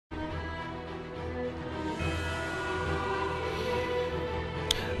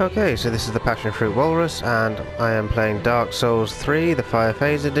Okay, so this is the Passionfruit Whalrus, and I am playing Dark Souls 3, the Fire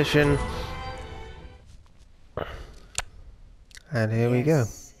Phase Edition. And here we go.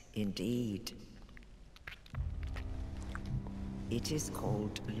 Yes, indeed. It is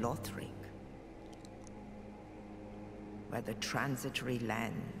called Lothric, where the transitory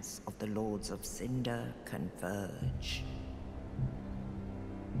lands of the Lords of Cinder converge.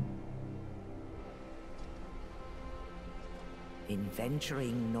 In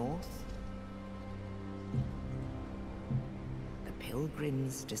venturing north, the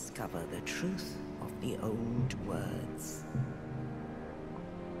pilgrims discover the truth of the old words.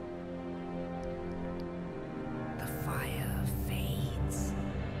 The fire fades,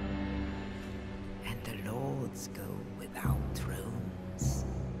 and the lords go without thrones.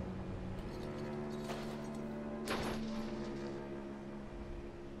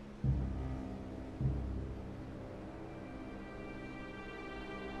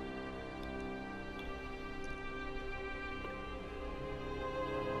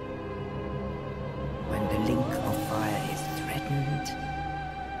 When the link of fire is threatened,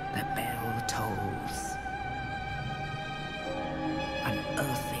 the bell tolls,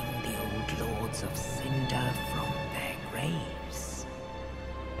 unearthing the old lords of Cinder from their graves.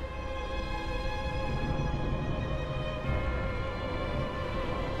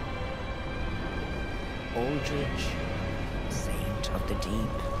 Aldrich, saint of the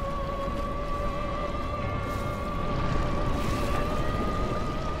deep,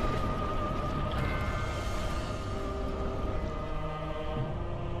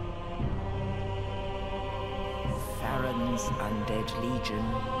 Farron's undead legion,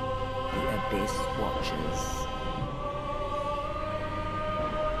 the Abyss Watchers.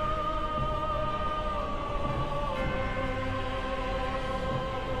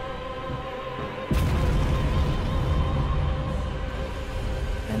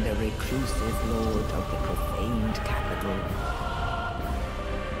 And the reclusive lord of the profaned capital.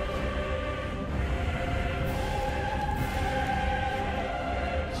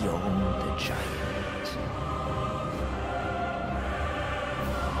 Yon the Giant.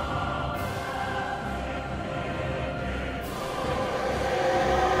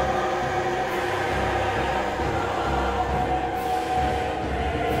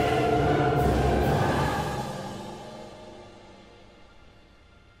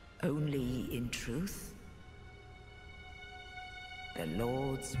 Only in truth, the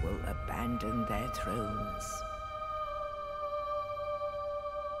lords will abandon their thrones.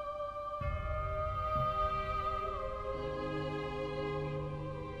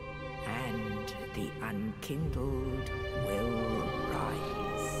 And the unkindled will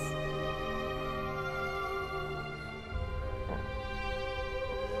rise.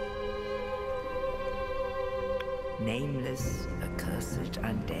 Nameless, accursed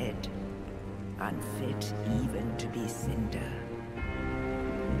undead, unfit even to be cinder.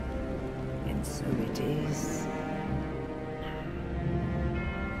 And so it is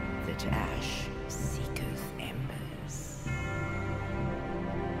that ash seeketh embers.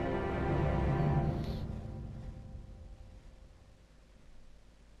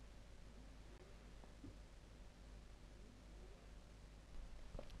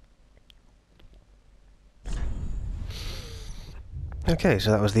 Okay,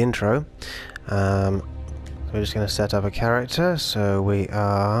 so that was the intro. So we're just going to set up a character. So we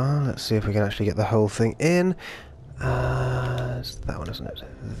are... Let's see if we can actually get the whole thing in. It's that one, isn't it?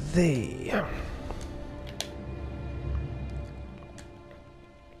 The...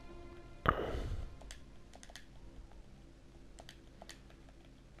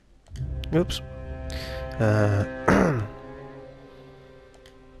 Oops.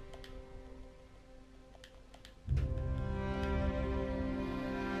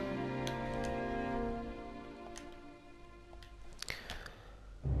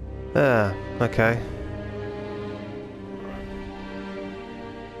 Okay.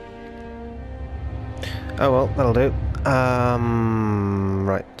 Oh well, that'll do.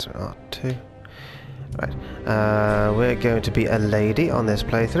 Right, R2. Right. We're going to be a lady on this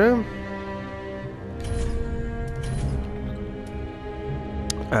playthrough.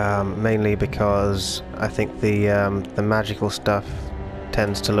 Mainly because I think the magical stuff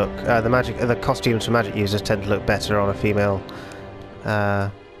tends to look the costumes for magic users tend to look better on a female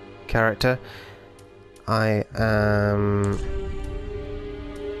character. I am...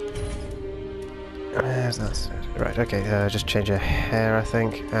 Right, okay, just change her hair, I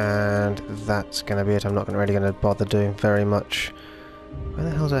think, and that's going to be it. I'm not really going to bother doing very much. Where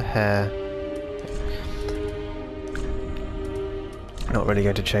the hell's her hair? Not really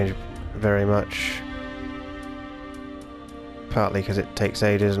going to change very much. Partly because it takes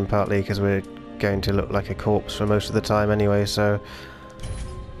ages, and partly because we're going to look like a corpse for most of the time anyway, so...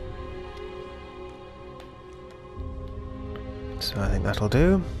 So I think that'll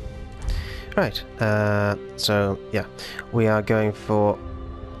do. Right, so yeah, we are going for...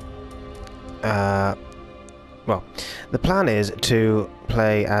 well, the plan is to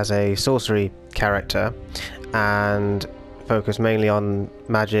play as a sorcery character and focus mainly on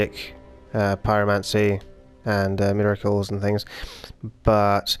magic, pyromancy, and miracles and things,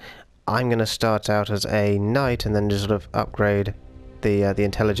 but I'm going to start out as a knight and then just sort of upgrade the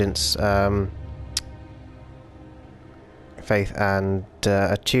intelligence, faith and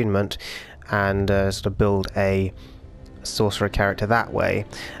attunement, and sort of build a sorcerer character that way.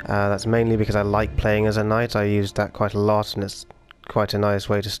 That's mainly because I like playing as a knight. I use that quite a lot and it's quite a nice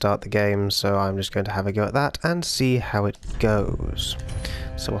way to start the game, so I'm just going to have a go at that and see how it goes.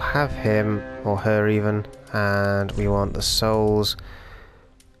 So we'll have him, or her even, and we want the souls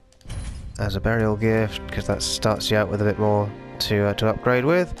as a burial gift, because that starts you out with a bit more to upgrade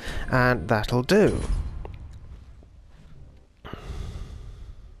with, and that'll do.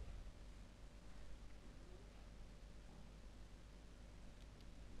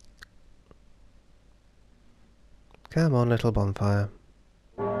 Come on, little bonfire.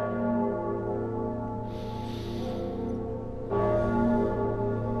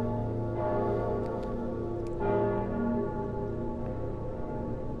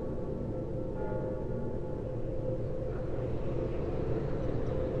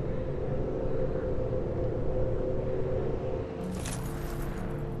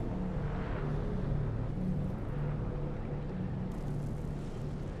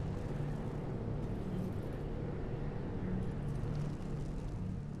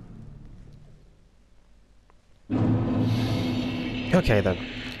 Okay then.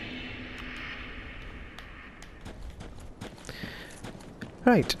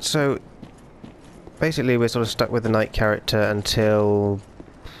 Right, so basically we're sort of stuck with the knight character until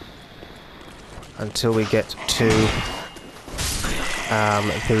we get to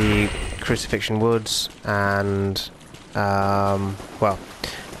the Crucifixion Woods, and well,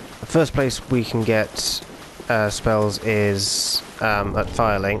 the first place we can get spells is at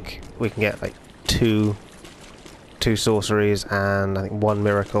Firelink. We can get like two sorceries and I think one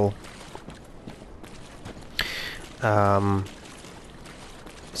miracle. So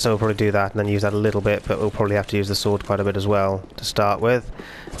we'll probably do that and then use that a little bit, but we'll probably have to use the sword quite a bit as well to start with.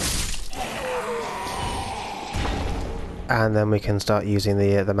 And then we can start using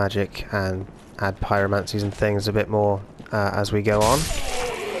the magic and add pyromancies and things a bit more as we go on.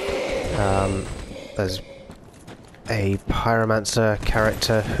 There's a pyromancer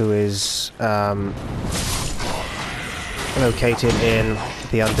character who is located in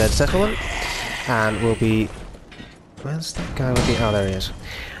the undead settlement, and will be... Where's that guy with the... Oh, there he is.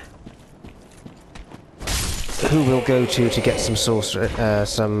 Who we'll go to get some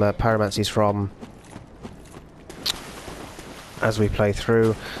pyromancies from as we play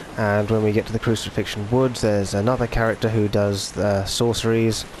through. And when we get to the Crucifixion Woods, there's another character who does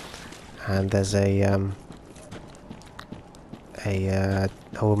sorceries, and there's a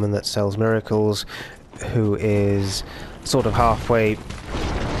woman that sells miracles who is sort of halfway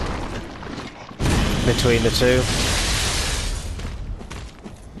between the two.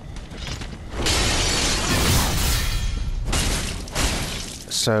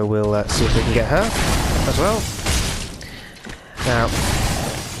 So we'll see if we can get her as well. Now,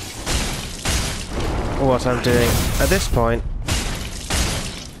 what I'm doing at this point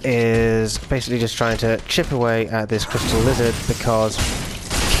is basically just trying to chip away at this crystal lizard, because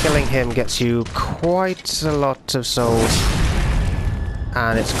killing him gets you quite a lot of souls,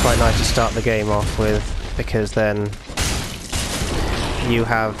 and it's quite nice to start the game off with, because then you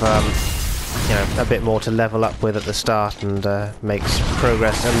have you know, a bit more to level up with at the start, and makes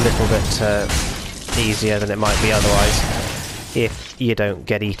progress a little bit easier than it might be otherwise if you don't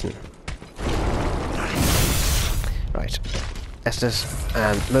get eaten. Right, Estes,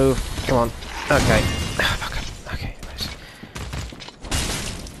 and move, come on, okay. Okay, nice.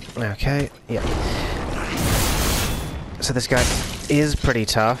 Okay, yeah. So this guy is pretty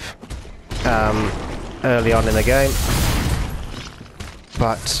tough early on in the game,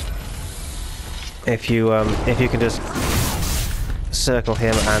 but if you can just circle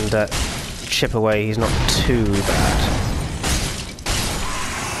him and chip away, he's not too bad.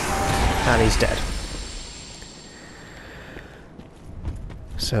 And he's dead.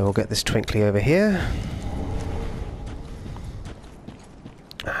 So we'll get this twinkly over here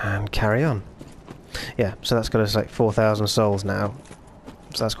and carry on. Yeah, so that's got us like 4,000 souls now,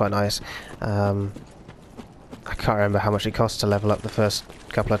 so that's quite nice. I can't remember how much it costs to level up the first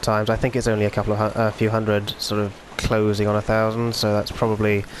couple of times. I think it's only a few hundred, sort of closing on 1,000, so that's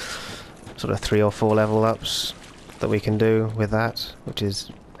probably sort of 3 or 4 level ups that we can do with that, which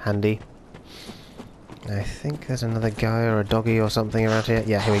is handy. I think there's another guy or a doggy or something around here.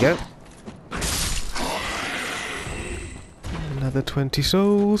 Yeah, here we go. Another 20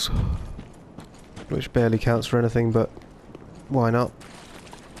 souls, which barely counts for anything, but why not?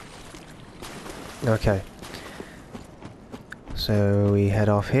 Okay. So we head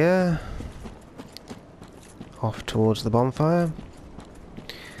off here, off towards the bonfire.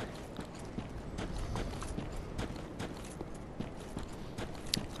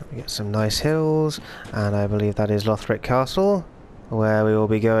 We get some nice hills, and I believe that is Lothric Castle, where we will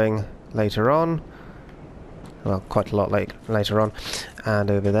be going later on. Well, quite a lot later on. And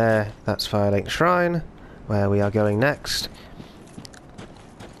over there, that's Firelink Shrine, where we are going next.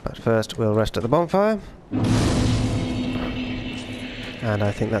 But first, we'll rest at the bonfire. And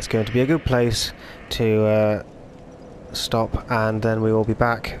I think that's going to be a good place to stop, and then we will be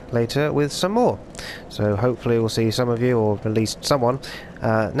back later with some more. So hopefully we'll see some of you, or at least someone,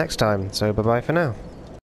 next time. So bye bye for now.